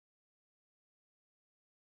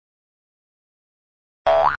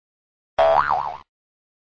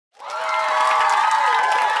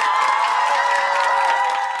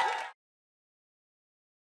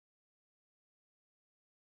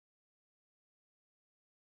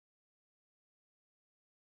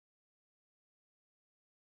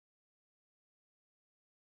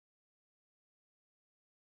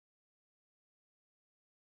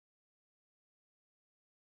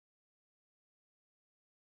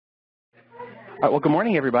Well, good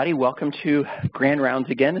morning, everybody. Welcome to Grand Rounds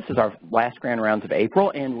again. This is our last Grand Rounds of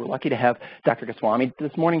April, and we're lucky to have Dr. Goswami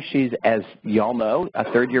this morning. She's, as y'all know,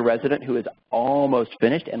 a third-year resident who is almost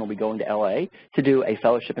finished and will be going to L.A. to do a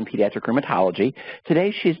fellowship in pediatric rheumatology.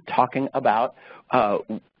 Today, she's talking about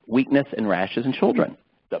weakness and rashes in children.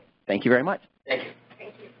 So, thank you very much. Thank you.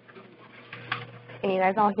 Thank you. Can you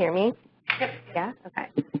guys all hear me? Yep. Yeah?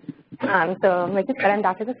 Okay. So, like you said, I'm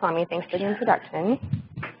Dr. Goswami. Thanks for the introduction.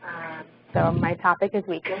 So my topic is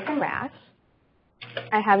weakness and rash.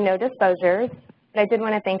 I have no disclosures, but I did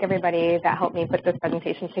want to thank everybody that helped me put this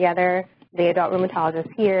presentation together, the adult rheumatologists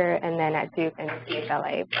here, and then at Duke and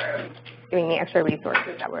CHLA for doing the extra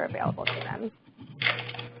resources that were available to them.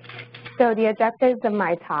 So the objectives of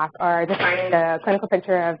my talk are defining the clinical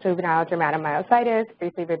picture of juvenile dermatomyositis,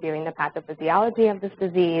 briefly reviewing the pathophysiology of this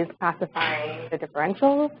disease, classifying the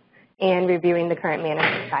differentials, and reviewing the current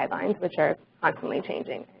management guidelines, which are constantly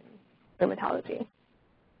changing in rheumatology.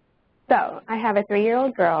 So I have a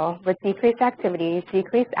 3-year-old girl with decreased activity,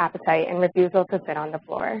 decreased appetite, and refusal to sit on the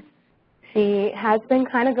floor. She has been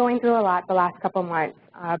kind of going through a lot the last couple months.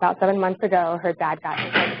 About 7 months ago, her dad got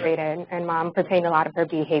incarcerated, and mom pertained a lot of her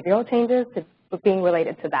behavioral changes to being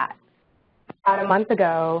related to that. About a month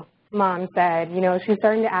ago, mom said, you know, she's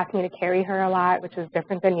starting to ask me to carry her a lot, which is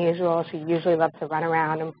different than usual. She usually loves to run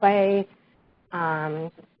around and play.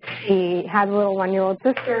 She has a little 1-year-old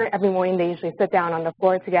sister. Every morning they usually sit down on the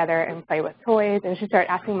floor together and play with toys, and she started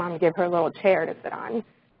asking mom to give her a little chair to sit on.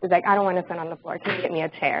 She's like, I don't want to sit on the floor. Can you get me a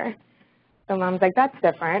chair? So mom's like, that's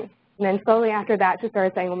different. And then slowly after that, she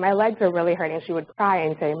started saying, well, my legs are really hurting. She would cry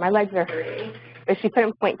and say, my legs are hurting. But she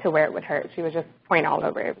couldn't point to where it would hurt. She would just point all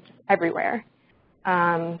over. It was just everywhere.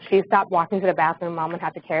 She stopped walking to the bathroom. Mom would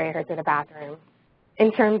have to carry her to the bathroom.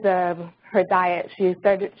 In terms of her diet, she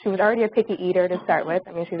was already a picky eater to start with.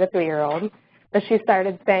 I mean, she's a 3-year-old. But she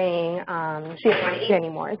started saying she didn't want to eat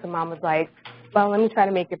anymore. So mom was like, well, let me try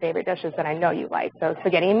to make your favorite dishes that I know you like. So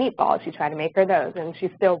spaghetti and meatballs, she tried to make her those, and she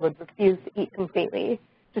still would refuse to eat completely.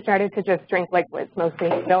 She started to just drink liquids, mostly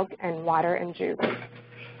milk and water and juice.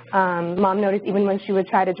 Mom noticed even when she would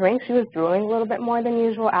try to drink, she was drooling a little bit more than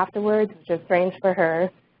usual afterwards, which is strange for her.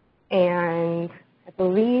 And I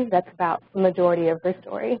believe that's about the majority of her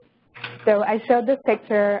story. So I showed this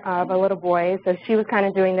picture of a little boy. So she was kind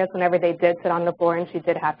of doing this whenever they did sit on the floor, and she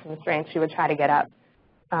did have some strength. She would try to get up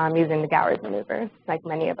using the Gowers maneuver, like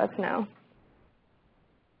many of us know.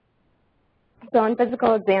 So on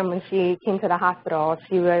physical exam, when she came to the hospital,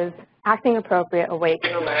 she was acting appropriate, awake,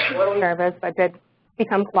 and alert, a little nervous, but did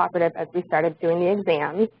become cooperative as we started doing the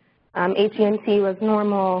exams. HEMT was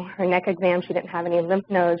normal. Her neck exam, she didn't have any lymph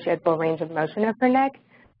nodes. She had full range of motion of her neck.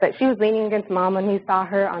 But she was leaning against mom when we saw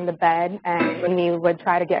her on the bed, and when we would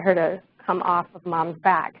try to get her to come off of mom's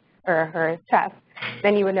back or her chest,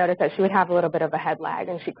 then you would notice that she would have a little bit of a head lag,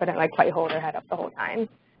 and she couldn't like quite hold her head up the whole time.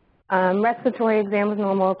 Respiratory exam was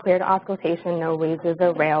normal, clear to auscultation, no wheezes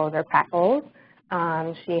or rails or crackles.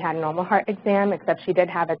 She had a normal heart exam, except she did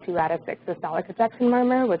have a 2 out of 6 systolic ejection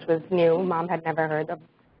murmur, which was new. Mom had never heard of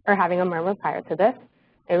her having a murmur prior to this.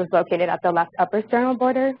 It was located at the left upper sternal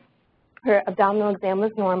border. Her abdominal exam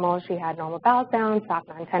was normal. She had normal bowel sounds, soft,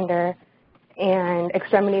 non-tender, and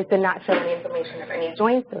extremities did not show any inflammation of any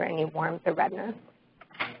joints or any warmth or redness.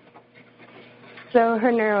 So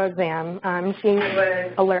her neuro exam, she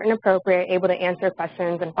was alert and appropriate, able to answer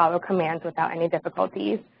questions and follow commands without any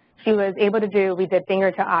difficulties. She was able to do, we did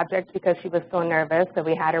finger to object because she was still nervous, so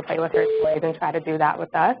we had her play with her toys and try to do that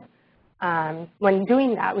with us. When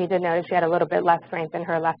doing that, we did notice she had a little bit less strength in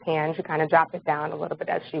her left hand. She kind of dropped it down a little bit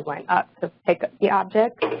as she went up to pick up the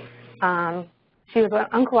object. She was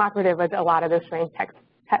uncooperative with a lot of the strength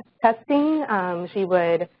testing. She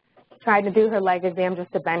would try to do her leg exam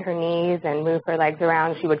just to bend her knees and move her legs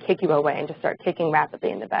around. She would kick you away and just start kicking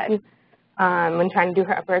rapidly in the bed. When trying to do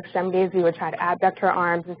her upper extremities, we would try to abduct her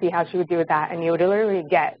arms and see how she would do with that. And you would literally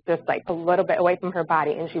get just like a little bit away from her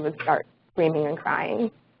body, and she would start screaming and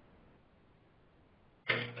crying.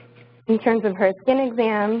 In terms of her skin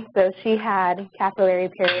exam, so she had capillary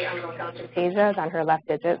periungual telangiectasias on her left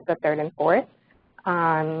digits, the 3rd and 4th.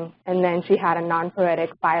 And then she had a non-pruritic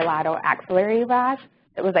bilateral axillary rash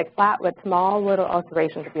that was like flat with small little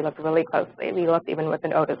ulcerations if you looked really closely. We looked even with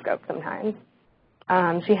an otoscope sometimes.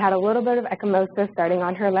 She had a little bit of ecchymosis starting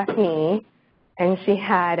on her left knee, and she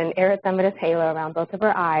had an erythematous halo around both of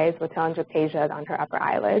her eyes with telangiectasias on her upper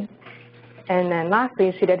eyelids. And then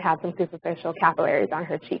lastly, she did have some superficial capillaries on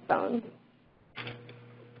her cheekbones.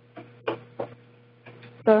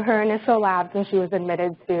 So her initial labs when she was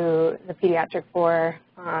admitted to the pediatric floor,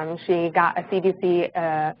 she got a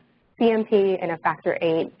CBC, CMP, and a factor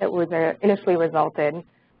VIII that was initially resulted.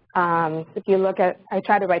 If you look at, I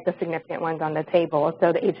try to write the significant ones on the table.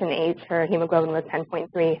 So the H&H, her hemoglobin was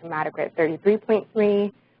 10.3, hematocrit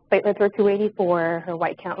 33.3, platelets were 284, her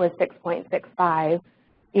white count was 6.65,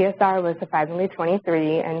 ESR was surprisingly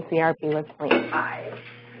 23, and CRP was 0.5.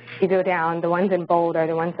 You go down, the ones in bold are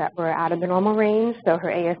the ones that were out of the normal range. So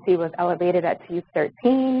her AST was elevated at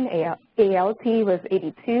 213, ALT was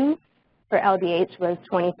 82, her LDH was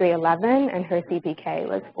 2311, and her CPK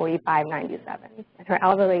was 4597. And her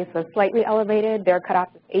alvelase was slightly elevated. Their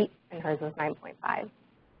cutoff was 8, and hers was 9.5.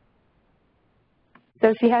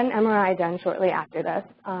 So she had an MRI done shortly after this.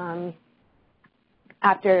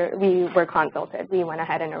 After we were consulted, we went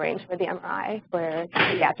ahead and arranged for the MRI for the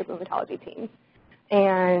pediatric rheumatology team.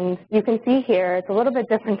 And you can see here, it's a little bit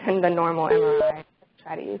different than the normal MRI. Let's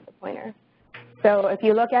try to use the pointer. So if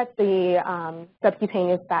you look at the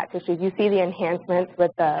subcutaneous fat tissue, you see the enhancements with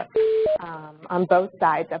the, on both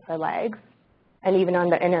sides of her legs and even on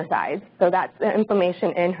the inner sides. So that's the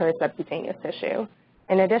inflammation in her subcutaneous tissue.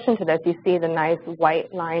 In addition to this, you see the nice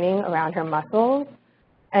white lining around her muscles,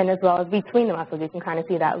 and as well as between the muscles, you can kind of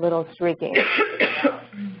see that little streaking.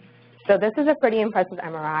 So this is a pretty impressive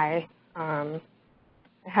MRI.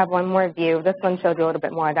 I have one more view. This one shows you a little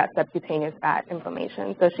bit more of that subcutaneous fat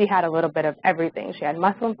inflammation. So she had a little bit of everything. She had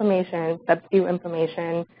muscle inflammation, subcu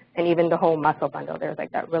inflammation, and even the whole muscle bundle. There's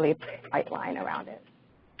like that really white line around it.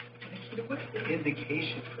 So what's the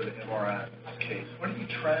indication for the MRI in this case?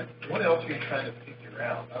 What else are you trying to figure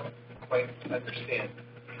out? I don't quite understand.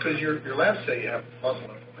 Because your labs say you have muscle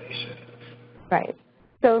inflammation. Right.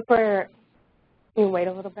 So can you wait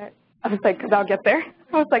a little bit? I was like, because I'll get there.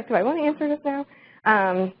 I was like, do I want to answer this now?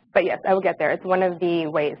 But yes, I will get there. It's one of the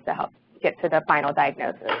ways to help get to the final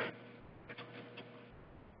diagnosis.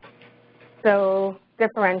 So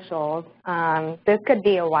differentials, this could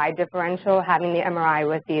be a wide differential. Having the MRI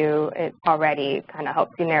with you, it already kind of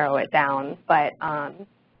helps you narrow it down. But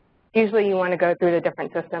usually you want to go through the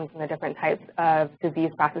different systems and the different types of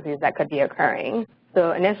disease processes that could be occurring.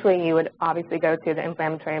 So initially you would obviously go to the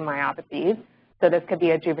inflammatory myopathies. So this could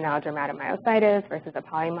be a juvenile dermatomyositis versus a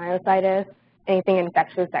polymyositis. Anything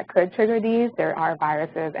infectious that could trigger these, there are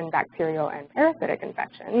viruses and bacterial and parasitic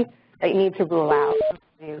infections that you need to rule out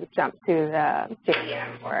before you jump to the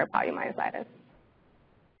JDM or polymyositis.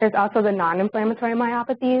 There's also the non-inflammatory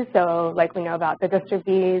myopathies, so like we know about the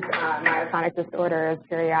dystrophies, myotonic disorders,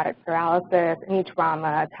 periodic paralysis, any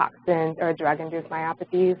trauma, toxins, or drug-induced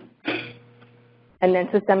myopathies. And then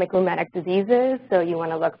systemic rheumatic diseases, so you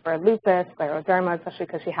want to look for lupus, scleroderma, especially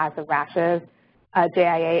because she has the rashes,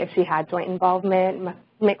 JIA if she had joint involvement,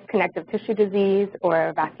 mixed connective tissue disease,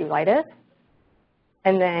 or vasculitis.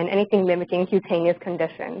 And then anything mimicking cutaneous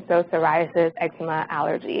conditions, so psoriasis, eczema,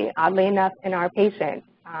 allergy. Oddly enough, in our patient,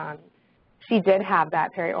 she did have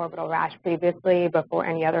that periorbital rash previously before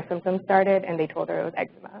any other symptoms started, and they told her it was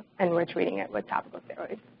eczema, and we're treating it with topical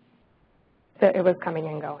steroids. So it was coming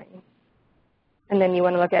and going. And then you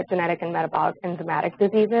want to look at genetic and metabolic enzymatic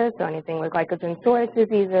diseases, so anything with glycogen storage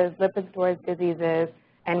diseases, lipid storage diseases,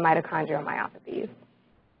 and mitochondrial myopathies.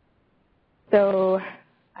 So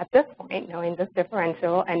at this point, knowing this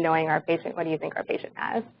differential and knowing our patient, what do you think our patient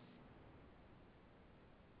has?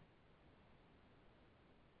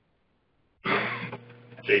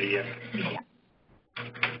 JDM. Yeah.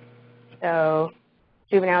 So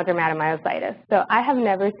juvenile dermatomyositis. So I have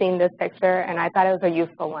never seen this picture, and I thought it was a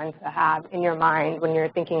useful one to have in your mind when you're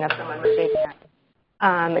thinking of someone with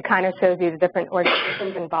JDM. It kind of shows you the different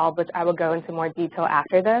organisms involved, which I will go into more detail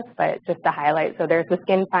after this, but just to highlight. So there's the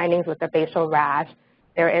skin findings with the facial rash.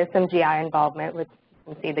 There is some GI involvement, which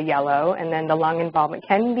you can see the yellow, and then the lung involvement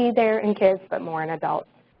can be there in kids, but more in adults.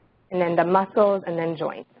 And then the muscles, and then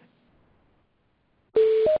joints.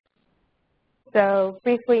 So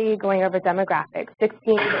briefly going over demographics,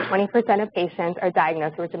 16 to 20% of patients are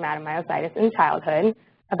diagnosed with dermatomyositis in childhood.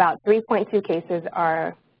 About 3.2 cases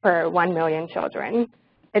are per 1 million children.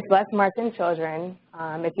 It's less marked in children.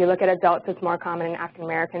 If you look at adults, it's more common in African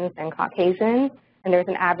Americans than Caucasians, and there's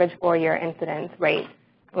an average 4-year incidence rate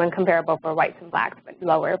when comparable for whites and blacks, but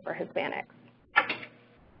lower for Hispanics.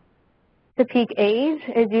 The peak age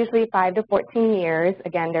is usually 5 to 14 years.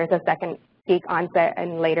 Again, there's a second peak onset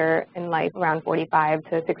and later in life around 45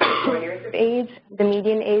 to 64 years of age. The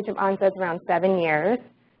median age of onset is around 7 years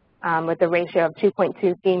with a ratio of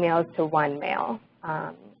 2.2 females to 1 male.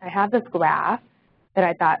 I have this graph that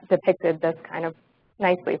I thought depicted this kind of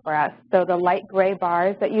nicely for us. So the light gray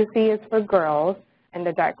bars that you see is for girls and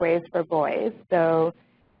the dark gray is for boys. So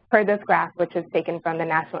per this graph, which is taken from the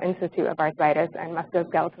National Institute of Arthritis and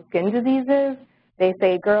Musculoskeletal Skin Diseases, they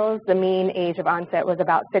say girls, the mean age of onset was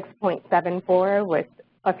about 6.74 with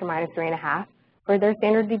plus or minus 3.5. for their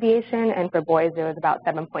standard deviation, and for boys it was about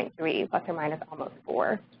 7.3, plus or minus almost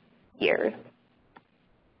 4 years.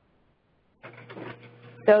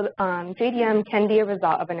 So JDM can be a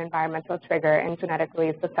result of an environmental trigger in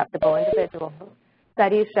genetically susceptible individuals.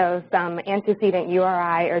 Studies show some antecedent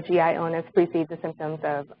URI or GI illness precedes the symptoms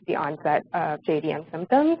of the onset of JDM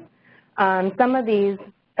symptoms. Some of these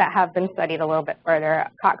that have been studied a little bit further,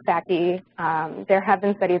 Coxsackie, there have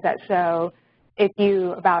been studies that show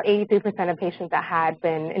about 83% of patients that had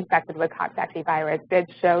been infected with Coxsackie virus did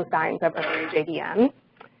show signs of early JDM.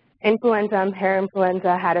 Influenza and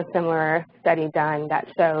parainfluenza had a similar study done that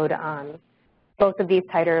showed both of these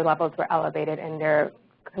titer levels were elevated in their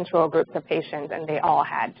control groups of patients, and they all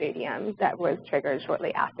had JDM that was triggered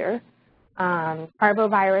shortly after.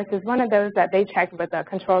 Parvovirus is one of those that they checked with a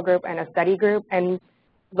control group and a study group, and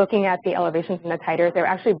looking at the elevations in the titers, they were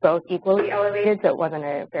actually both equally elevated, so it wasn't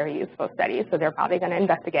a very useful study. So they're probably going to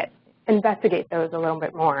investigate those a little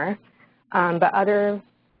bit more. But other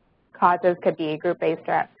causes could be group-based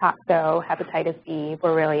strep, toxo, hepatitis B,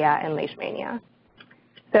 Borrelia, and leishmania.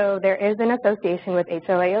 So there is an association with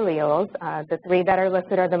HLA alleles. The 3 that are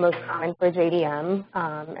listed are the most common for JDM.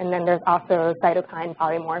 And then there's also cytokine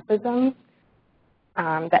polymorphism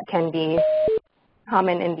that can be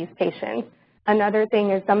common in these patients. Another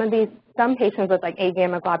thing is some patients with like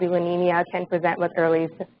agamma-globulinemia can present with early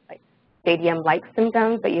JDM-like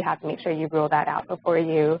symptoms, but you have to make sure you rule that out before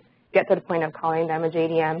you get to the point of calling them a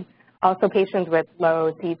JDM. Also, patients with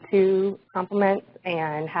low T2 complements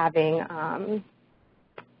and having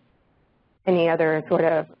any other sort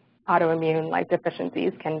of autoimmune-like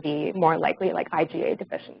deficiencies can be more likely, like IgA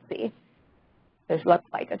deficiency. This looks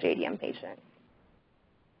like a JDM patient.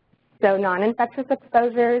 So non-infectious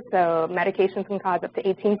exposure, so medications can cause up to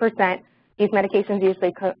 18%. These medications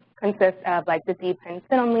usually consist of like the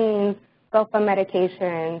D-penicillamines, sulfa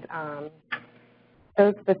medications,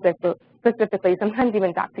 those specifically, sometimes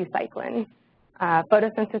even doxycycline.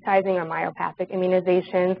 Photosensitizing or myopathic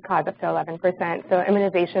immunizations cause up to 11%. So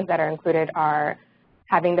immunizations that are included are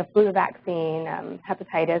having the flu vaccine,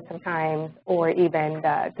 hepatitis sometimes, or even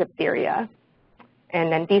the diphtheria. And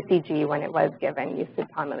then BCG, when it was given, used to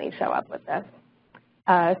commonly show up with this.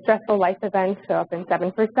 Stressful life events show up in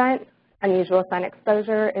 7%. Unusual sun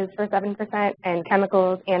exposure is for 7%. And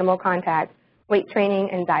chemicals, animal contact, weight training,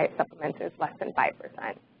 and diet supplements is less than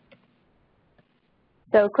 5%.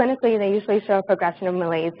 So clinically, they usually show progression of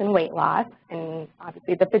malaise and weight loss. And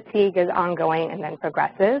obviously, the fatigue is ongoing and then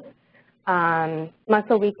progresses.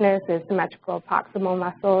 Muscle weakness is symmetrical proximal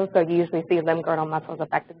muscles. So you usually see limb girdle muscles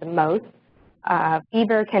affected the most.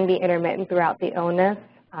 Fever can be intermittent throughout the illness.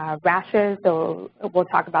 Rashes, so we'll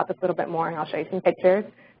talk about this a little bit more, and I'll show you some pictures.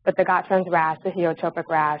 But the Gottron's rash, the heliotropic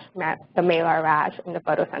rash, the malar rash, and the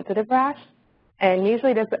photosensitive rash. And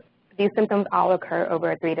usually these symptoms all occur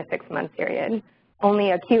over a 3 to 6 month period.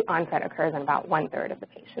 Only acute onset occurs in about 1/3 of the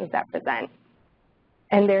patients that present.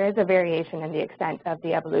 And there is a variation in the extent of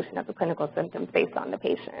the evolution of the clinical symptoms based on the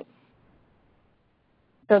patient.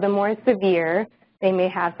 So the more severe, they may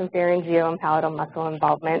have some pharyngeal and palatal muscle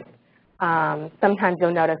involvement. Sometimes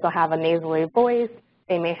you'll notice they'll have a nasally voice.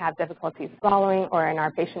 They may have difficulty swallowing, or in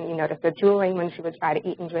our patient, you notice the drooling when she would try to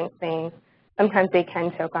eat and drink things. Sometimes they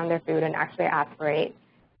can choke on their food and actually aspirate.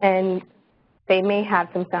 And they may have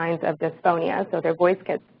some signs of dysphonia, so their voice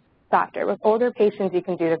gets softer. With older patients, you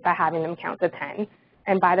can do this by having them count to 10.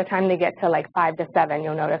 And by the time they get to like 5 to 7,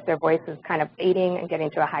 you'll notice their voice is kind of fading and getting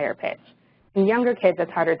to a higher pitch. In younger kids,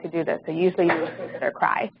 it's harder to do this, so usually you listen to their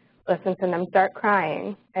cry. Listen to them start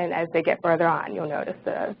crying, and as they get further on, you'll notice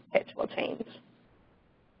the pitch will change.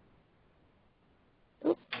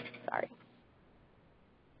 Oops, sorry.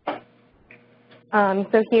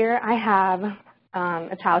 So here I have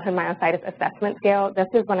a childhood myositis assessment scale. This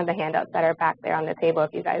is one of the handouts that are back there on the table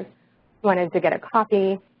if you guys wanted to get a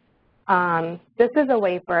copy. This is a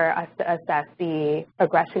way for us to assess the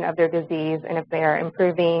progression of their disease and if they are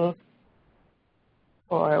improving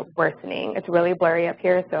or worsening. It's really blurry up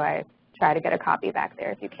here, so I try to get a copy back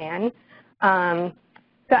there if you can.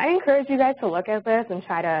 So I encourage you guys to look at this and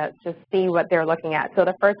try to just see what they're looking at. So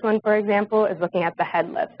the first one, for example, is looking at the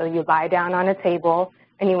head lift. So you lie down on a table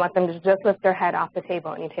and you want them to just lift their head off the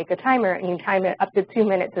table, and you take a timer and you time it up to 2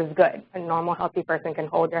 minutes is good. A normal healthy person can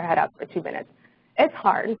hold their head up for 2 minutes. It's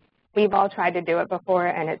hard. We've all tried to do it before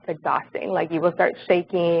and it's exhausting. Like you will start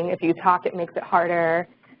shaking. If you talk, it makes it harder.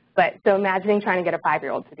 But so imagining trying to get a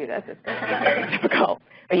 5-year-old to do this is going to be very difficult.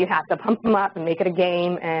 But you have to pump them up and make it a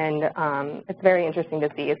game, and it's very interesting to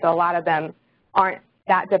see. So a lot of them aren't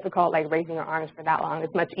that difficult, like raising your arms for that long.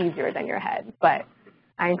 It's much easier than your head. But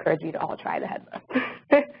I encourage you to all try the head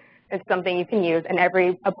lift. It's something you can use in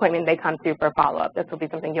every appointment they come to for follow-up. This will be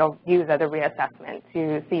something you'll use as a reassessment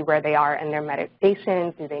to see where they are in their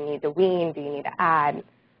medications. Do they need to wean? Do you need to add?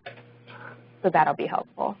 So that'll be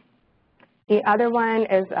helpful. The other one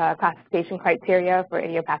is classification criteria for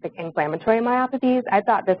idiopathic inflammatory myopathies. I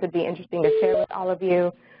thought this would be interesting to share with all of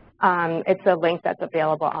you. It's a link that's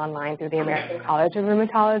available online through the American College of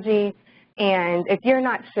Rheumatology. And if you're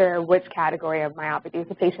not sure which category of myopathies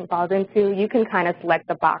the patient falls into, you can kind of select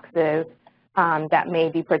the boxes that may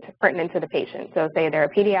be pertinent to the patient. So say they're a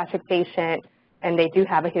pediatric patient and they do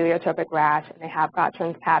have a heliotropic rash and they have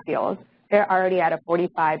Gottron's papules, they're already at a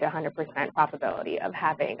 45 to 100% probability of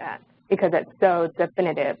having that because it's so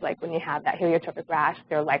definitive. Like when you have that heliotropic rash,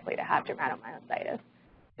 they're likely to have dermatomyositis.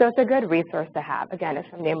 So it's a good resource to have. Again, it's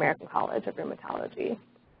from the American College of Rheumatology.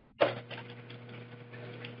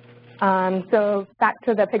 So back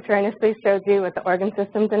to the picture I initially showed you with the organ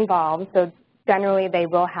systems involved. So generally they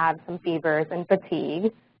will have some fevers and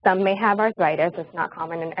fatigue. Some may have arthritis. It's not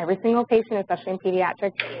common in every single patient, especially in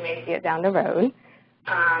pediatrics. You may see it down the road.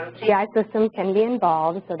 GI system can be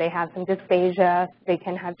involved, so they have some dysphagia. They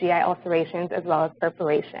can have GI ulcerations as well as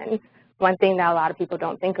perforation. One thing that a lot of people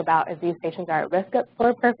don't think about is these patients are at risk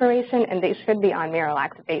for perforation, and they should be on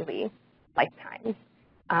Miralax daily, lifetime.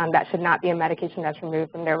 That should not be a medication that's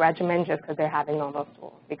removed from their regimen just because they're having normal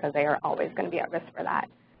stools, because they are always going to be at risk for that.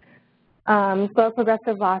 Slow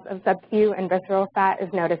progressive loss of sub-Q and visceral fat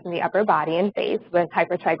is noticed in the upper body and face with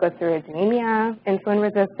hypertriglyceridemia, insulin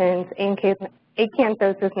resistance,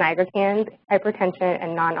 acanthosis nigricans, hypertension,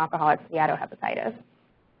 and non-alcoholic steatohepatitis.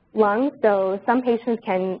 Lungs, so some patients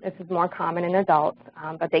can, this is more common in adults,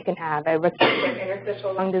 but they can have a restrictive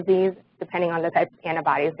interstitial lung disease depending on the type of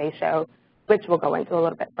antibodies they show, which we'll go into a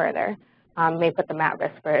little bit further, may put them at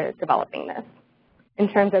risk for developing this. In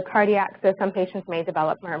terms of cardiac, so some patients may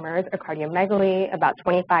develop murmurs or cardiomegaly. About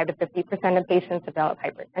 25 to 50% of patients develop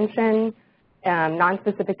hypertension.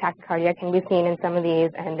 Nonspecific tachycardia can be seen in some of these,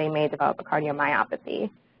 and they may develop a cardiomyopathy.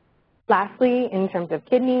 Lastly, in terms of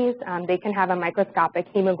kidneys, they can have a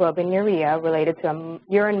microscopic hemoglobinuria related to a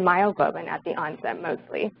urine myoglobin at the onset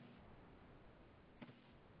mostly.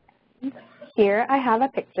 Here I have a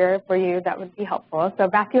picture for you that would be helpful. So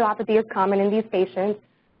vasculopathy is common in these patients.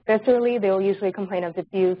 Viscerally, they will usually complain of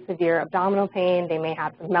diffuse severe abdominal pain. They may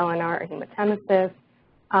have some melanar or hematemesis.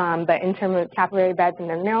 But in terms of capillary beds in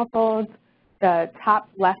their nail folds, the top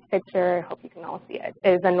left picture, I hope you can all see it,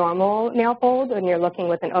 is a normal nail fold when you're looking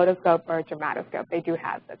with an otoscope or a dermatoscope. They do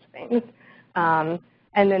have such things. And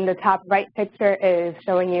then the top right picture is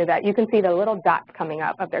showing you that you can see the little dots coming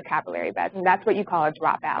up of their capillary beds, and that's what you call a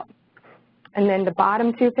dropout. And then the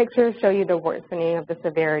bottom two pictures show you the worsening of the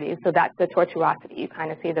severity. So that's the tortuosity. You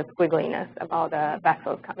kind of see the squiggliness of all the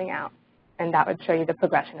vessels coming out, and that would show you the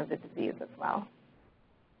progression of the disease as well.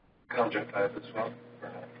 Conjunctiva as well?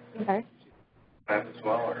 Okay. As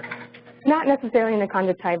well, or? Not necessarily in the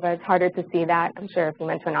conjunctiva. It's harder to see that. I'm sure if you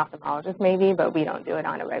went to an ophthalmologist maybe, but we don't do it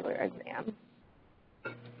on a regular exam.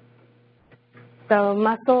 So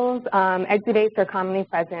muscles, exudates are commonly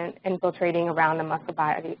present, infiltrating around the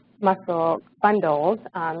muscle bundles.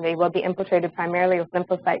 They will be infiltrated primarily with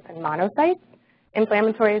lymphocytes and monocytes.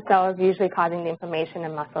 Inflammatory cells usually causing the inflammation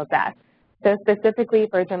and muscle death. So specifically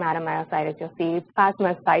for dermatomyositis, you'll see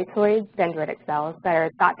plasmacytoid dendritic cells that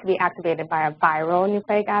are thought to be activated by a viral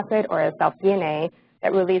nucleic acid or a self-DNA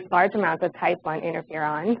that release large amounts of type 1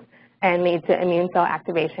 interferons and lead to immune cell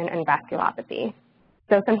activation and vasculopathy.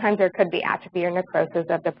 So sometimes there could be atrophy or necrosis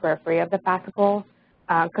of the periphery of the fascicle.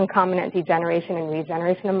 Concomitant degeneration and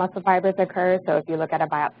regeneration of muscle fibers occurs. So if you look at a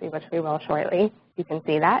biopsy, which we will shortly, you can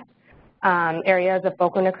see that. Areas of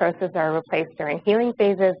focal necrosis are replaced during healing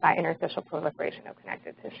phases by interstitial proliferation of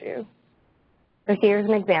connective tissue. So here's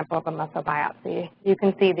an example of a muscle biopsy. You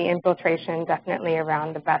can see the infiltration definitely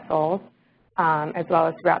around the vessels, as well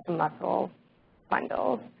as throughout the muscle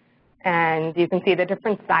bundles. And you can see the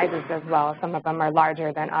different sizes as well. Some of them are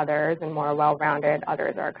larger than others and more well-rounded.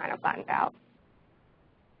 Others are kind of flattened out.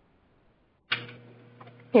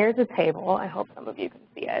 Here's a table. I hope some of you can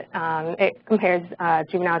see it. It compares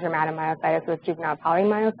juvenile dermatomyositis with juvenile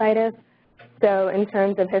polymyositis. So in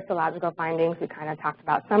terms of histological findings, we kind of talked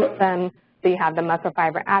about some of them. So you have the muscle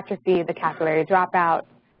fiber atrophy, the capillary dropout,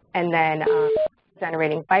 and then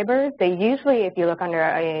generating fibers. They usually, if you look under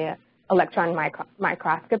a electron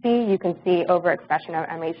microscopy, you can see overexpression of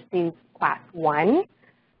MHC class 1.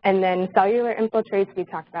 And then cellular infiltrates, we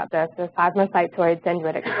talked about this, so plasmacytoid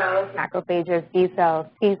dendritic cells, macrophages, B cells,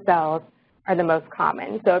 T cells are the most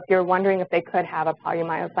common. So if you're wondering if they could have a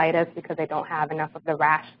polymyositis because they don't have enough of the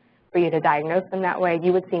rash for you to diagnose them that way,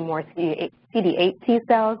 you would see more CD8 T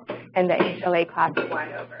cells and the HLA class 1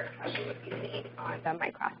 over, as you would be seeing on the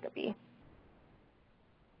microscopy.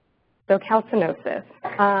 So calcinosis.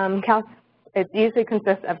 It usually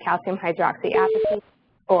consists of calcium hydroxyapatite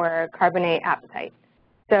or carbonate apatite.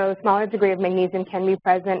 So a smaller degree of magnesium can be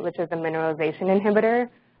present, which is a mineralization inhibitor.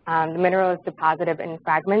 The mineral is deposited in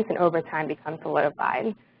fragments and over time becomes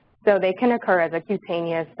solidified. So they can occur as a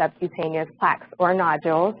cutaneous, subcutaneous plaques or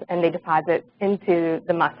nodules, and they deposit into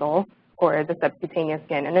the muscle or the subcutaneous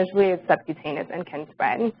skin. Initially, it's subcutaneous and can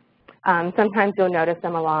spread. Sometimes you'll notice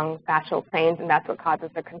them along fascial planes, and that's what causes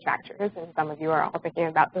the contractures. And some of you are all thinking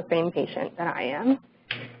about the same patient that I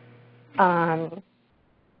am.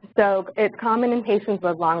 So it's common in patients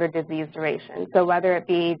with longer disease duration. So whether it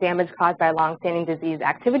be damage caused by longstanding disease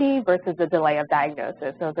activity versus a delay of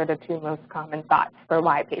diagnosis, those are the two most common thoughts for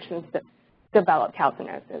why patients develop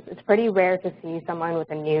calcinosis. It's pretty rare to see someone with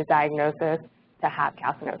a new diagnosis to have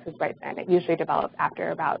calcinosis right then. It usually develops after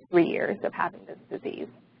about 3 years of having this disease.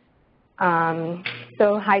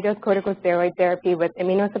 So high-dose corticosteroid therapy with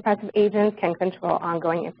immunosuppressive agents can control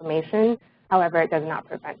ongoing inflammation. However, it does not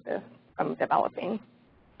prevent this from developing.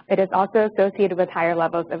 It is also associated with higher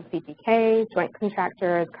levels of CPK, joint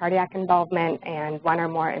contractures, cardiac involvement, and one or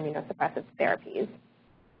more immunosuppressive therapies.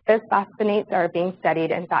 Bisphosphonates are being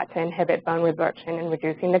studied and thought to inhibit bone resorption and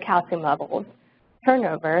reducing the calcium levels,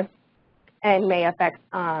 turnover, and may affect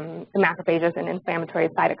the macrophages and inflammatory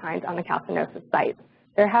cytokines on the calcinosis site.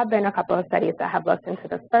 There have been a couple of studies that have looked into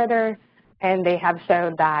this further, and they have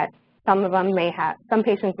showed that some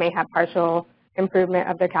patients may have partial improvement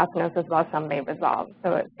of their calcinosis while some may resolve.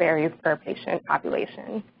 So it varies per patient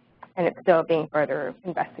population, and it's still being further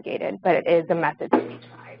investigated, but it is a method to be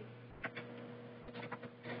tried.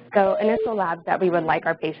 So initial labs that we would like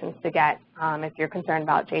our patients to get, if you're concerned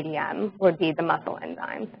about JDM, would be the muscle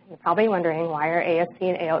enzymes. You're probably wondering, why are AST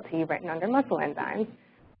and ALT written under muscle enzymes?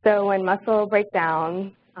 So when muscle break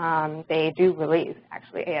down, they do release,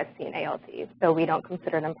 actually, AST and ALT, so we don't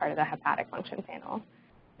consider them part of the hepatic function panel.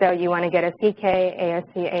 So you want to get a CK,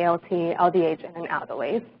 AST, ALT, LDH, and an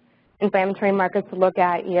aldolase. Inflammatory markers to look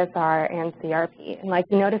at, ESR and CRP. And like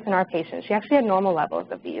you notice in our patient, she actually had normal levels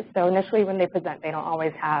of these. So initially when they present, they don't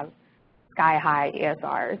always have sky-high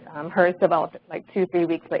ESRs. Hers developed like 2-3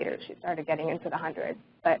 weeks later. She started getting into the hundreds,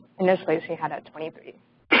 but initially she had a 23.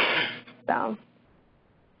 So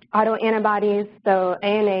autoantibodies, so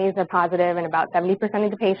ANAs are positive in about 70% of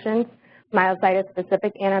the patients.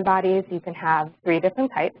 Myositis-specific antibodies, you can have 3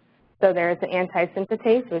 different types. So there's the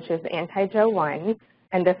anti-synthetase, which is the anti-Jo1,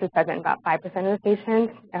 and this is present in about 5% of the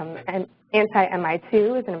patients. And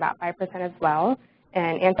anti-MI2 is in about 5% as well,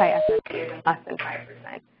 and anti-SSP is in less than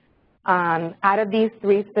 5%. Out of these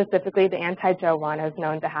 3 specifically, the anti-Jo1 is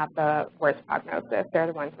known to have the worst prognosis. They're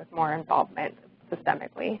the ones with more involvement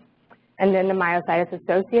systemically. And then the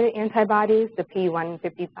myositis-associated antibodies, the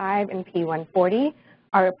P155 and P140,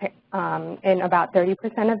 are in about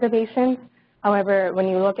 30% of the patients. However, when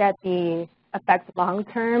you look at the effects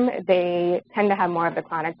long-term, they tend to have more of the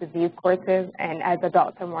chronic disease courses, and as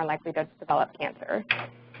adults are more likely to develop cancer.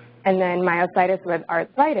 And then myositis with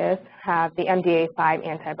arthritis have the MDA5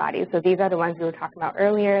 antibodies. So these are the ones we were talking about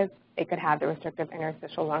earlier. They could have the restrictive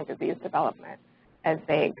interstitial lung disease development as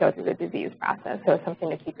they go through the disease process. So it's something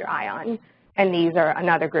to keep your eye on. And these are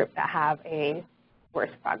another group that have a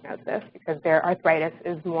worse prognosis because their arthritis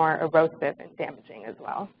is more erosive and damaging as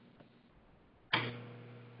well.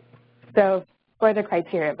 So for the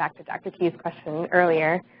criteria, back to Dr. Key's question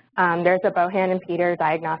earlier, there's a Bohan and Peter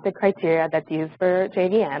diagnostic criteria that's used for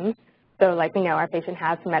JVM. So like we know, our patient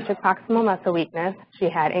has symmetric proximal muscle weakness. She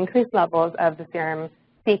had increased levels of the serum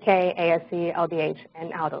CK, ASC, LDH,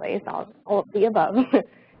 and aldolase, all of the above.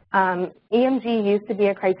 EMG used to be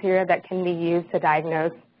a criteria that can be used to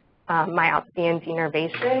diagnose myopathy and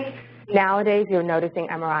denervation. Nowadays, you're noticing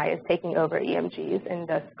MRI is taking over EMGs in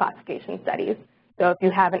the classification studies. So if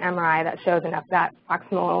you have an MRI that shows enough that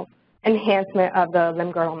proximal enhancement of the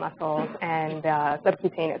limb girdle muscles and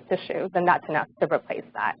subcutaneous tissue, then that's enough to replace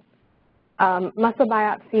that. Muscle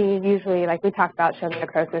biopsy usually, like we talked about, shows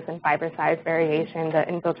necrosis and fiber size variation, the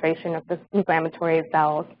infiltration of the inflammatory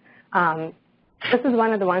cells. This is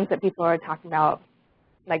one of the ones that people are talking about.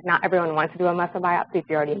 Like, not everyone wants to do a muscle biopsy if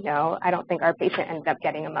you already know. I don't think our patient ended up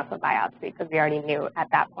getting a muscle biopsy because we already knew at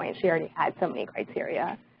that point she already had so many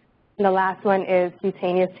criteria. And the last one is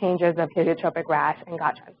cutaneous changes of heliotropic rash and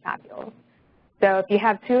Gottschalk's papules. So if you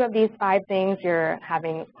have 2 of these 5 things, you're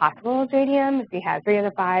having possible JDM. If you have 3 of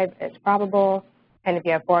the 5, it's probable. And if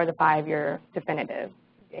you have 4 of the 5, you're definitive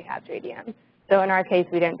you have JDM. So in our case,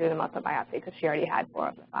 we didn't do the muscle biopsy because she already had 4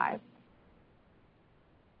 of the 5.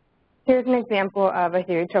 Here's an example of a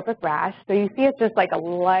heliotropic rash. So you see it's just like a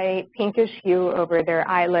light pinkish hue over their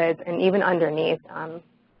eyelids and even underneath. And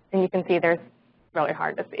you can see there's really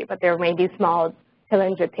hard to see, but there may be small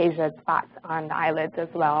telangiectasia spots on the eyelids as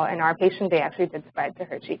well. And our patient, they actually did spread to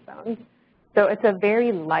her cheekbones. So it's a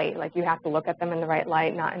very light, like you have to look at them in the right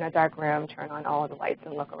light, not in a dark room, turn on all of the lights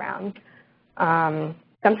and look around.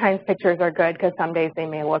 Sometimes pictures are good because some days they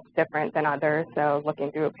may look different than others, so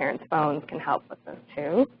looking through a parent's phones can help with this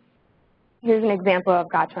too. Here's an example of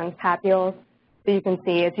Goswami's papules. So you can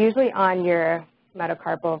see it's usually on your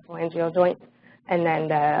metacarpal phalangeal joint and then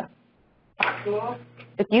the papule.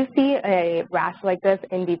 If you see a rash like this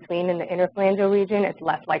in between in the interphalangeal region, it's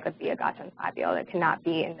less likely to be a Goswami's papule. It cannot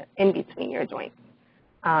be in between your joints.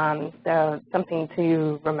 So something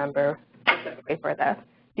to remember specifically for this.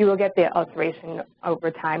 You will get the ulceration over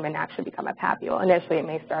time and actually become a papule. Initially, it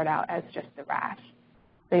may start out as just a rash.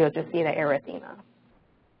 So you'll just see the erythema.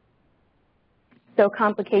 So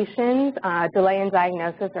complications, delay in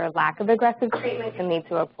diagnosis or lack of aggressive treatment can lead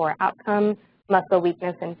to a poor outcome. Muscle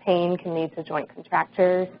weakness and pain can lead to joint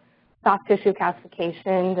contractures. Soft tissue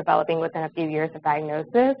calcification developing within a few years of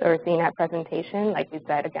diagnosis or seen at presentation, like we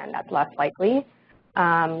said, again, that's less likely.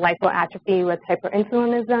 Lipoatrophy with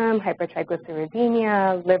hyperinsulinism,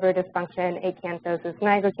 hypertriglyceridemia, liver dysfunction, acanthosis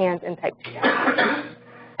nigricans, and type 2 diabetes.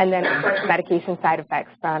 And then, of course, medication side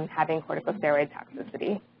effects from having corticosteroid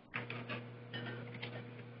toxicity.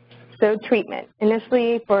 So treatment.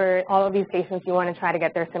 Initially, for all of these patients, you want to try to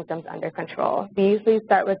get their symptoms under control. We usually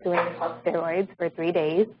start with doing steroids for 3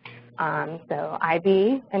 days. So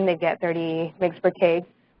IV, and they get 30 mg per kg,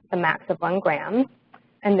 the max of 1 gram.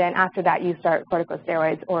 And then after that, you start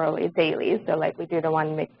corticosteroids orally daily. So like we do the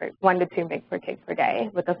 1 to 2 mg per kg per day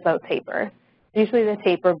with a slow taper. Usually the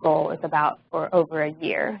taper goal is about for over a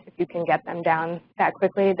year. If you can get them down that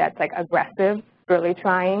quickly, that's like aggressive, really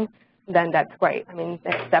trying, then that's great. I mean,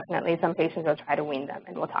 there's definitely some patients will try to wean them,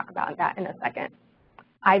 and we'll talk about that in a second.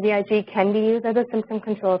 IVIG can be used as a symptom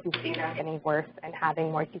control if you see them getting worse and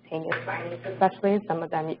having more cutaneous findings, especially. Some of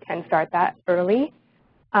them you can start that early.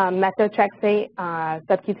 Methotrexate,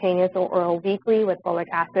 subcutaneous or oral weekly with folic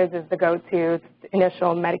acids is the go-to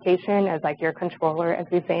initial medication as like your controller, as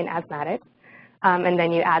we say in asthmatics. And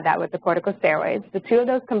then you add that with the corticosteroids. The two of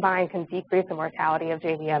those combined can decrease the mortality of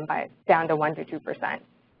JVM by down to 1 to 2%.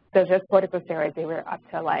 So just corticosteroids, they were up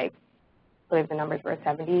to like, I believe the numbers were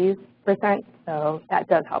 70%, so that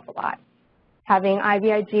does help a lot. Having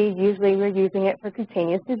IVIG, usually we're using it for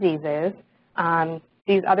cutaneous diseases.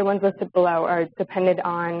 These other ones listed below are dependent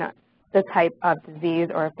on the type of disease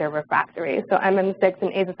or if they're refractory. So MM6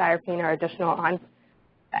 and azathioprine are additional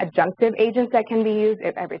adjunctive agents that can be used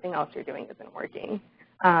if everything else you're doing isn't working.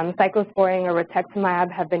 Cyclosporine or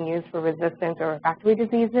rituximab have been used for resistance or refractory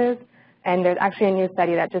diseases. And there's actually a new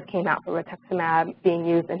study that just came out for rituximab being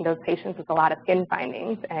used in those patients with a lot of skin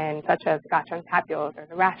findings, and such as Goswami's papules or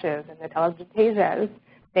the rashes and the telangiectasias.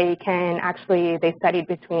 They studied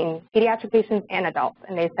between pediatric patients and adults,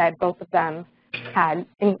 and they said both of them had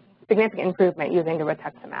significant improvement using the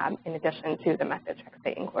rituximab in addition to the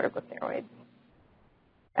methotrexate and corticosteroids.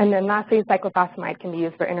 And then lastly, cyclophosphamide can be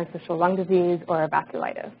used for interstitial lung disease or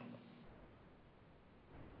vasculitis.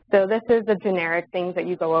 So this is the generic things that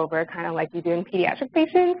you go over, kind of like you do in pediatric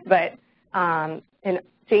patients, but in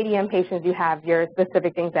JDM patients, you have your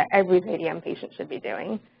specific things that every JDM patient should be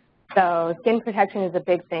doing. So skin protection is a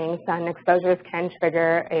big thing. Sun exposures can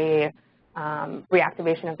trigger a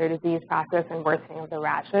reactivation of their disease process and worsening of the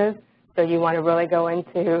rashes. So you want to really go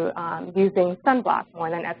into using sunblock more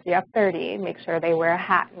than SPF 30. Make sure they wear a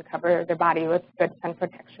hat and cover their body with good sun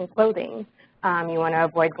protection clothing. You want to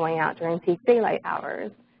avoid going out during peak daylight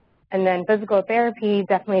hours. And then physical therapy,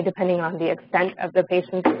 definitely depending on the extent of the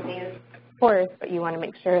patient's disease, of course, but you want to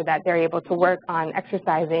make sure that they're able to work on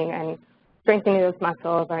exercising and strengthening those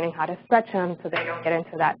muscles, learning how to stretch them so they don't get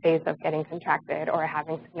into that phase of getting contracted or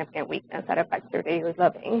having significant weakness that affects their daily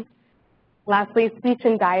living. Lastly, speech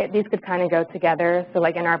and diet, these could kind of go together. So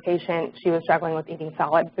like in our patient, she was struggling with eating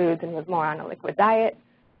solid foods and was more on a liquid diet.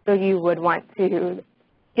 So you would want to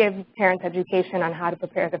give parents education on how to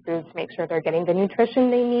prepare the foods to make sure they're getting the nutrition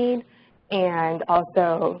they need, and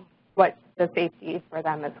also what's the safety for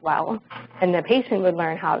them as well. And the patient would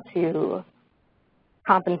learn how to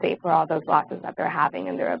compensate for all those losses that they're having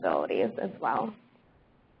in their abilities as well.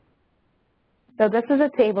 So this is a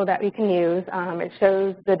table that we can use. It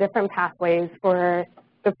shows the different pathways for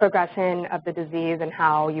the progression of the disease and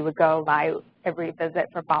how you would go by every visit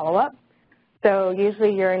for follow-up. So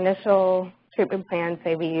usually your initial treatment plan,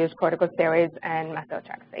 say we use corticosteroids and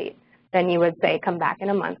methotrexate. Then you would say come back in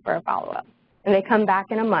a month for a follow-up. And they come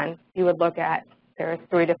back in a month, you would look at There's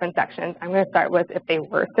 3 different sections. I'm going to start with if they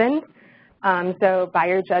worsened. So by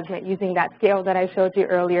your judgment, using that scale that I showed you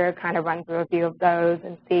earlier, kind of run through a few of those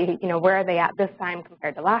and see, where are they at this time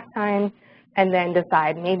compared to last time, and then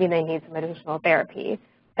decide maybe they need some additional therapy.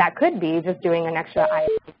 That could be just doing an extra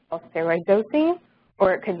steroid dosing,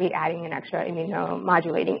 or it could be adding an extra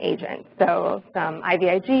immunomodulating agent, so some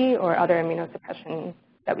IVIG or other immunosuppression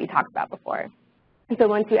that we talked about before. And so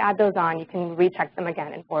once you add those on, you can recheck them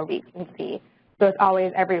again in 4 weeks and see. So it's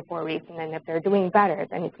always every 4 weeks, and then if they're doing better,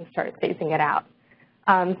 then you can start spacing it out.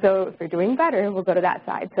 So if they're doing better, we'll go to that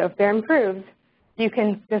side. So if they're improved, you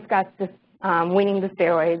can discuss this, weaning the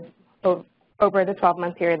steroids over the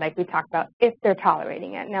 12-month period like we talked about, if they're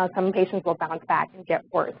tolerating it. Now, some patients will bounce back and get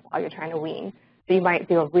worse while you're trying to wean. So you might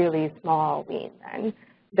do a really small wean then.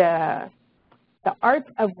 The art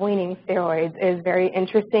of weaning steroids is very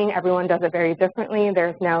interesting. Everyone does it very differently.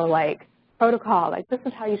 There's no protocol, this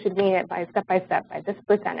is how you should wean it by step, by this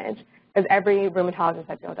percentage, because every rheumatologist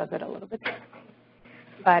I feel does it a little bit differently.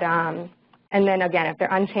 But, and then again, if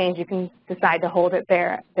they're unchanged, you can decide to hold it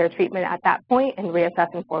their treatment at that point and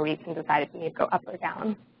reassess in 4 weeks and decide if you need to go up or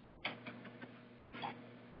down.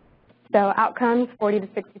 So outcomes, 40 to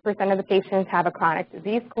 60% of the patients have a chronic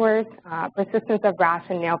disease course. Persistence of rash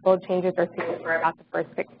and nail fold changes are seen for about the first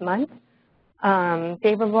 6 months.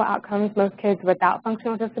 Favorable outcomes, most kids without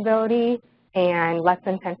functional disability, and less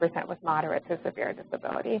than 10% with moderate to severe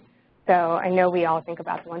disability. So I know we all think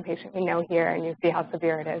about the one patient we know here, and you see how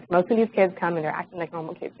severe it is. Most of these kids come and they're acting like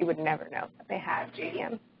normal kids. You would never know that they have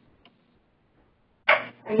GDM.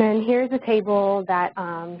 And then here's a table that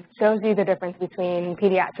shows you the difference between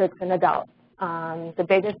pediatrics and adults. The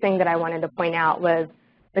biggest thing that I wanted to point out was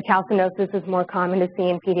the calcinosis is more common to see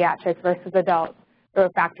in pediatrics versus adults. The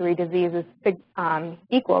refractory disease is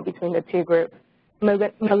equal between the 2 groups.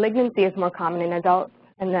 Malignancy is more common in adults,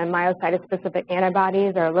 and then myositis-specific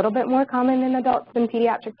antibodies are a little bit more common in adults than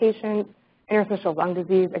pediatric patients. Interstitial lung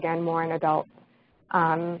disease, again, more in adults.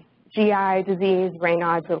 GI disease,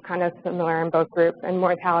 Raynaud's, were kind of similar in both groups, and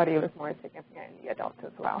mortality was more significant in the adults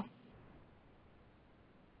as well.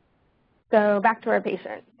 So back to our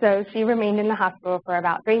patient. So she remained in the hospital for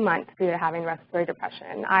about 3 months due to having respiratory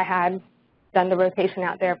depression. I had done the rotation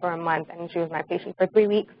out there for a month, and she was my patient for 3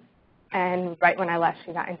 weeks. And right when I left,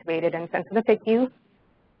 she got intubated and sent to the PICU.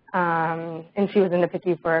 And she was in the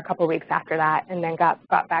PICU for a couple weeks after that, and then got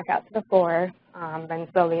back out to the floor. Then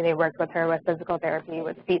slowly they worked with her with physical therapy,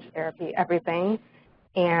 with speech therapy, everything.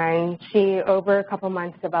 And she, over a couple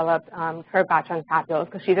months, developed her Goswami papules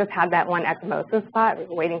because she just had that one ecchymosis spot. We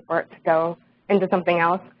were waiting for it to go into something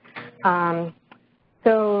else.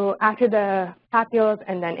 So after the papules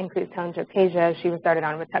and then increased telangiectasia, she was started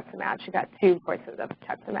on rituximab. She got 2 courses of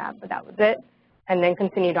rituximab, but that was it. And then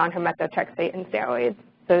continued on her methotrexate and steroids.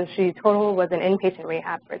 So she total was in inpatient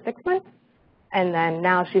rehab for 6 months. And then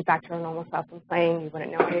now she's back to her normal self and playing. You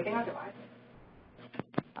wouldn't know anything otherwise.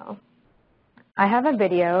 So I have a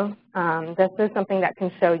video. This is something that can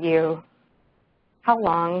show you how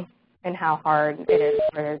long and how hard it is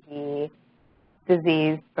for the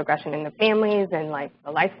disease progression in the families and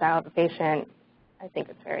the lifestyle of the patient. I think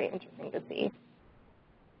it's very interesting to see.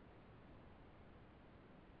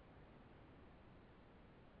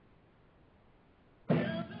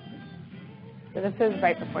 So this is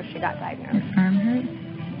right before she got diagnosed. Your arm hurts?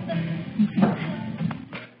 Okay.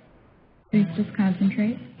 Please just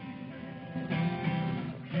concentrate.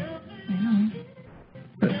 I know.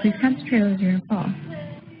 But please concentrate as you're going to fall.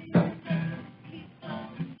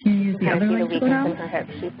 Can you use the other leg to go down? In her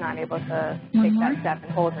hips. She's not able to take that step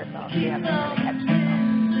and hold herself. She has to kind of catch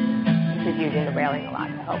herself. She's using the railing a lot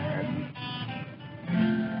to help her.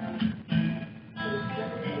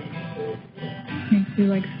 Makes your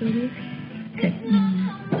legs feel weak? Good.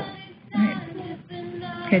 All right.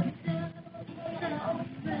 Good.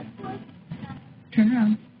 Turn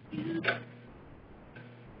around.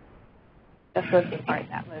 This was the part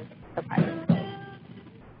that was surprising.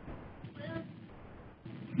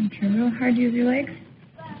 And try real hard to use your legs.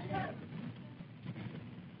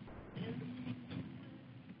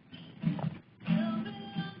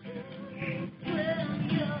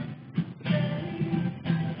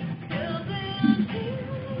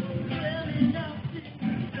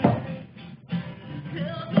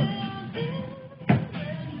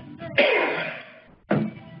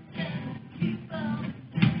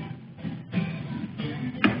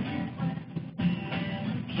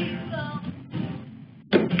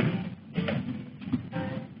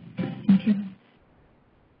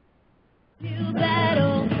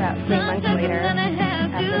 About 3 months later,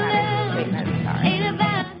 after having treatment,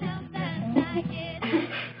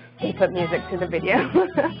 we put music to the video.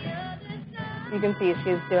 you can see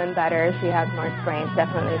she's doing better. She has more strength,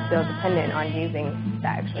 definitely still dependent on using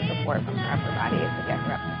that extra support from her upper body to get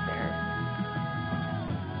her up the stairs.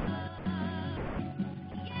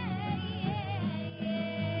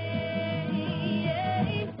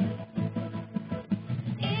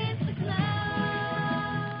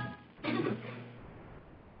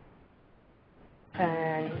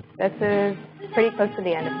 And this is pretty close to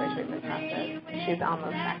the end of her treatment process. She's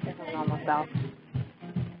almost back to her normal self.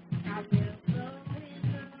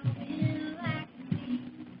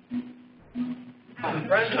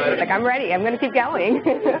 Like, I'm ready. I'm going to keep going.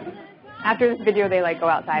 After this video, they go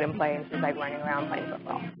outside and play, and she's running around playing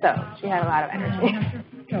football. So she had a lot of energy.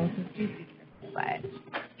 But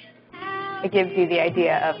it gives you the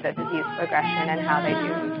idea of the disease progression and how they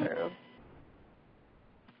do improve.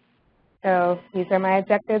 So these are my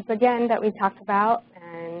objectives again that we talked about,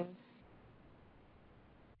 and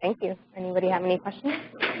thank you. Anybody have any questions?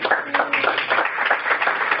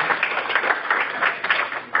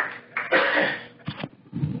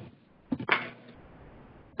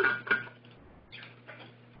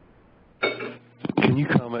 Can you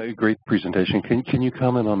comment, great presentation, can you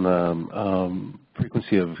comment on the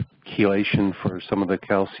frequency of chelation for some of the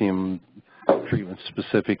calcium treatments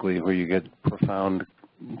specifically where you get profound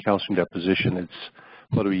calcium deposition?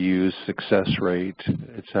 What do we use, success rate,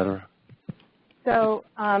 et cetera? So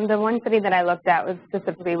the one study that I looked at was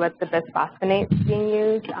specifically with the bisphosphonates being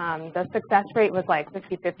used. The success rate was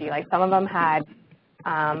 50-50. Some of them had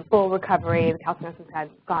full recovery, the calcinosis had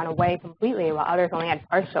gone away completely, while others only had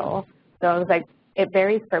partial. So it was it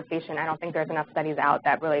varies per patient. I don't think there's enough studies out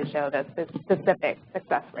that really show the specific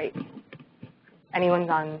success rate. Anyone's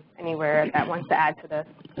on anywhere that wants to add to this,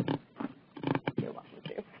 you're welcome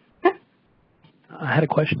to. I had a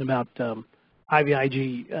question about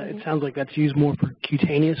IVIG. It sounds like that's used more for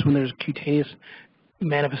cutaneous when there's cutaneous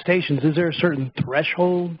manifestations. Is there a certain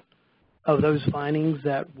threshold of those findings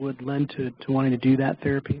that would lend to wanting to do that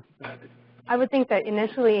therapy? I would think that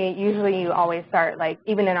usually you always start,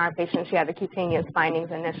 even in our patient, she had the cutaneous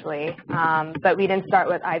findings initially, but we didn't start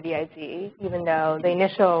with IVIG, even though the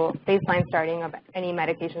initial baseline starting of any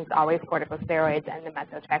medication is always corticosteroids and the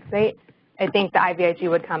methotrexate. I think the IVIG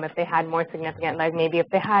would come if they had more significant, maybe if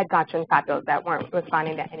they had Goswami papules that weren't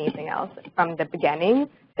responding to anything else from the beginning,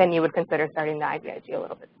 then you would consider starting the IVIG a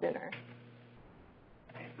little bit sooner.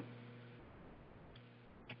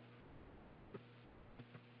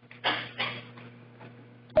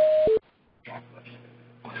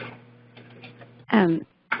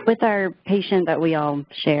 With our patient that we all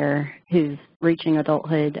share who's reaching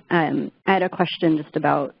adulthood, I had a question just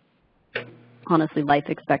about, honestly, life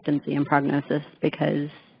expectancy and prognosis, because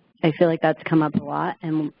I feel like that's come up a lot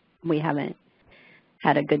and we haven't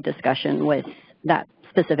had a good discussion with that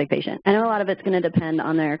specific patient. I know a lot of it's going to depend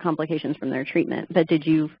on their complications from their treatment, but did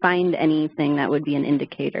you find anything that would be an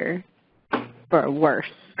indicator for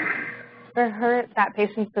worse? For her, that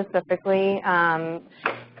patient specifically,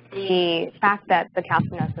 the fact that the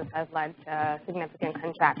calcinosis has led to significant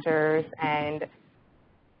contractures and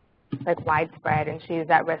widespread, and she's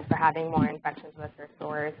at risk for having more infections with her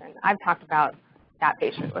sores. And I've talked about that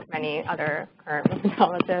patient with many other current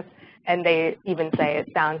rheumatologists, and they even say it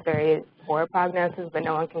sounds very poor prognosis, but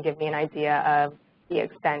no one can give me an idea of the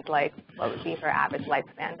extent, what would be her average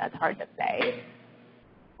lifespan. That's hard to say.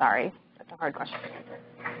 Sorry, that's a hard question to answer.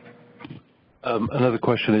 Another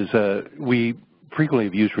question is, we frequently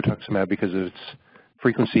have used rituximab because of its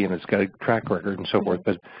frequency and it's got a track record and so forth,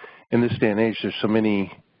 but in this day and age, there's so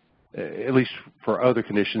many, at least for other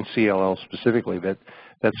conditions, CLL specifically,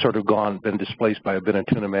 that's sort of been displaced by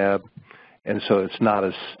obinutuzumab, and so it's not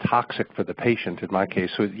as toxic for the patient in my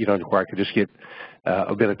case. So, where I could just get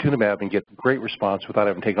obinutuzumab and get great response without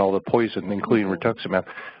having taken all the poison, including rituximab.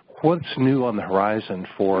 What's new on the horizon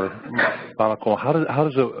for monoclonal? How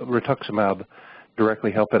does a rituximab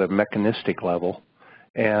directly help at a mechanistic level,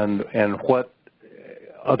 and what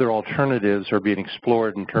other alternatives are being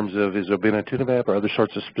explored in terms of is obinutuzumab or other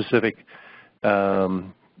sorts of specific,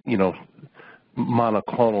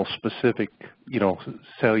 monoclonal specific,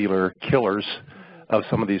 cellular killers of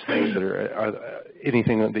some of these things that are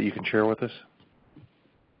anything that you can share with us?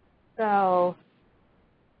 So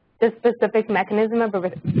the specific mechanism of the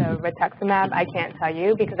rituximab, I can't tell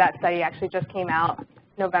you because that study actually just came out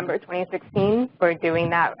November 2016. We're doing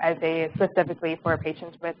that as specifically for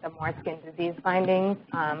patients with the more skin disease findings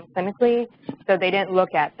clinically. So they didn't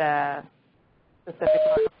look at the specific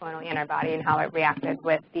monoclonal antibody and how it reacted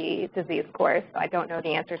with the disease course. So I don't know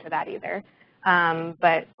the answer to that either.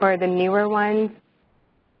 But for the newer ones,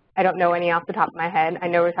 I don't know any off the top of my head. I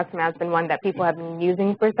know rituximab has been one that people have been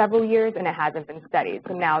using for several years, and it hasn't been studied.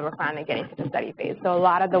 So now we're finally getting to the study phase. So a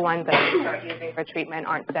lot of the ones that we start using for treatment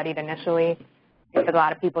aren't studied initially, because a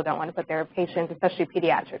lot of people don't want to put their patients, especially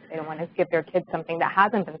pediatrics, they don't want to give their kids something that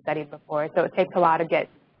hasn't been studied before. So it takes a lot to get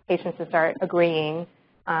patients to start agreeing.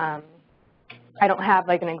 I don't have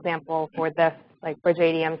like an example for this, like for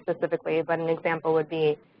JDM specifically, but an example would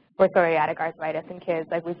be for psoriatic arthritis in kids.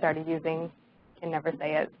 Like we started using, can never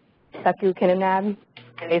say it, secukinumab,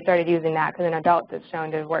 and they started using that because in adults it's shown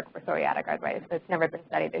to work for psoriatic arthritis, but it's never been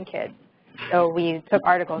studied in kids. So we took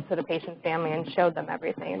articles to the patient's family and showed them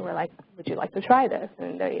everything, and we're like, would you like to try this?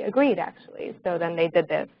 And they agreed, actually. So then they did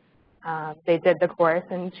the course,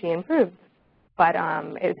 and she improved. But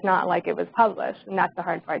it's not like it was published, and that's the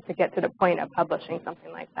hard part, to get to the point of publishing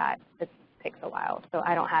something like that. It takes a while. So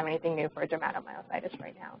I don't have anything new for dermatomyositis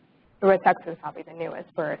right now. The Rituxan is probably the newest,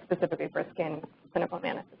 specifically for skin clinical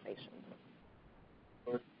manifestations.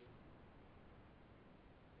 Well,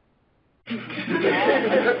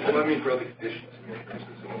 I mean, for other conditions,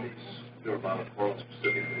 some of these newer monoclonals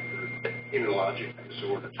specifically for immunologic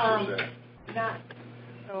disorders. Not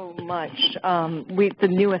so much. The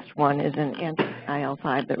newest one is an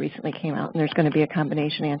anti-IL-5 that recently came out, and there's going to be a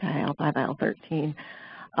combination anti-IL-5,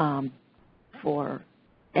 IL-13 for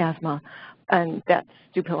asthma, and that's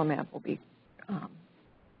dupilumab will be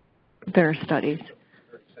their studies.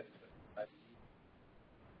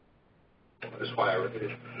 That's why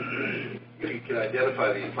you can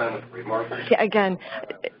identify the inflammatory markers. Yeah, again,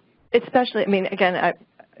 especially, I mean, again, I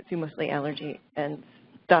do mostly allergy and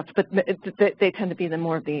stuff, but they tend to be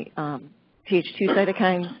more of the Th2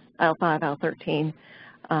 cytokines, IL-5, IL-13,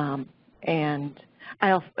 and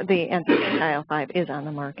the anti-IL-5 is on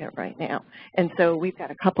the market right now. And so we've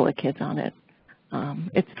got a couple of kids on it.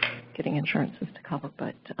 It's getting insurances to cover,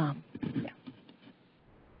 but yeah.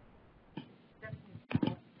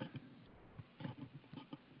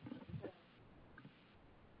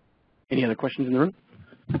 Any other questions in the room?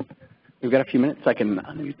 We've got a few minutes. I can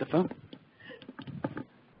unmute the phone.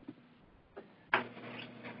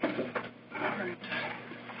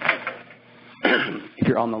 If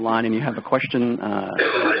you're on the line and you have a question, I'll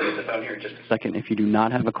use the phone here in just a second. If you do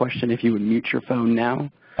not have a question, if you would mute your phone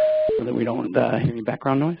now so that we don't hear any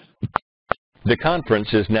background noise. The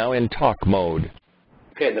conference is now in talk mode.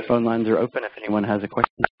 Okay, the phone lines are open if anyone has a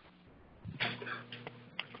question.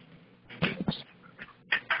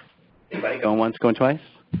 Anybody going once, going twice?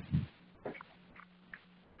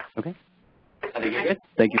 Okay. I think you're good.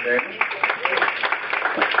 Thank you very much.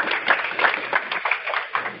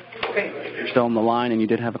 Okay, if you're still on the line and you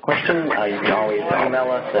did have a question, you can always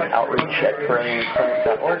email us at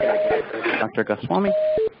outreach@carilion.org, and I can get to Dr. Goswami.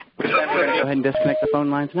 We're going to go ahead and disconnect the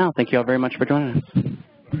phone lines now. Thank you all very much for joining us.